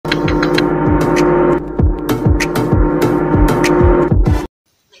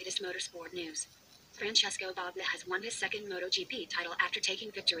Francesco Bagnaia has won his second MotoGP title after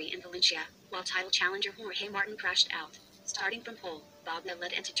taking victory in Valencia, while title challenger Jorge Martin crashed out. Starting from pole, Bagnaia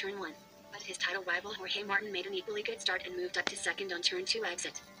led into turn 1, but his title rival Jorge Martin made an equally good start and moved up to second on turn 2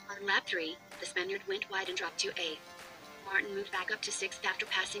 exit. On lap 3, the Spaniard went wide and dropped to 8th. Martin moved back up to 6th after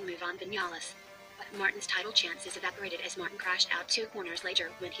passing Johann Vinales. But Martin's title chances evaporated as Martin crashed out 2 corners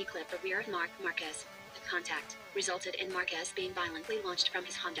later when he clipped the rear of Marquez. The contact resulted in Marquez being violently launched from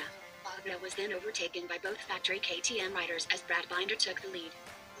his Honda. Bagnaia was then overtaken by both factory KTM riders as Brad Binder took the lead.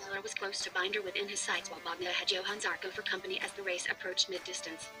 Miller was close to Binder within his sights while Bagnaia had Johann Zarco for company as the race approached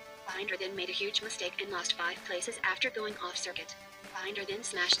mid-distance. Binder then made a huge mistake and lost 5 places after going off-circuit. Binder then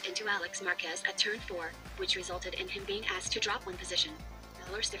smashed into Alex Marquez at turn 4, which resulted in him being asked to drop 1 position.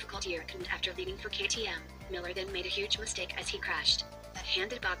 Miller's difficult year continued after leading for KTM. Miller then made a huge mistake as he crashed. That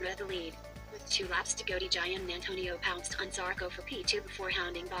handed Bagnaia the lead. With 2 laps to go, Di Giannantonio pounced on Zarco for P2 before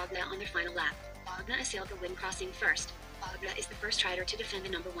hounding Bagnaia on their final lap. Bagnaia sailed the win crossing first. Bagnaia is the first rider to defend the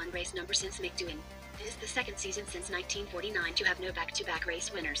number 1 race number since McDoing. It is the second season since 1949 to have no back-to-back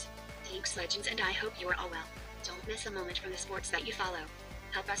race winners. Thanks legends, and I hope you are all well. Don't miss a moment from the sports that you follow.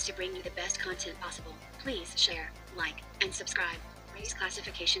 Help us to bring you the best content possible. Please share, like, and subscribe. Race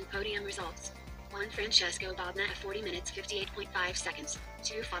classification podium results. 1. Francesco Bagnaia 40 minutes 58.5 seconds.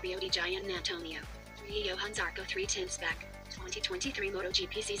 2. Fabio Di Giannantonio. 3. Johann Zarco 3/10 back. 2023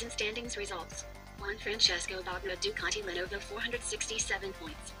 MotoGP season standings results. 1. Francesco Bagnaia Ducati Lenovo 467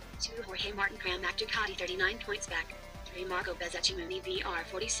 points. 2. Jorge Martin Pramac Ducati 39 points back. 3. Marco Bezzecchi Mooney VR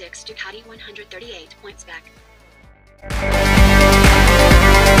 46 Ducati 138 points back.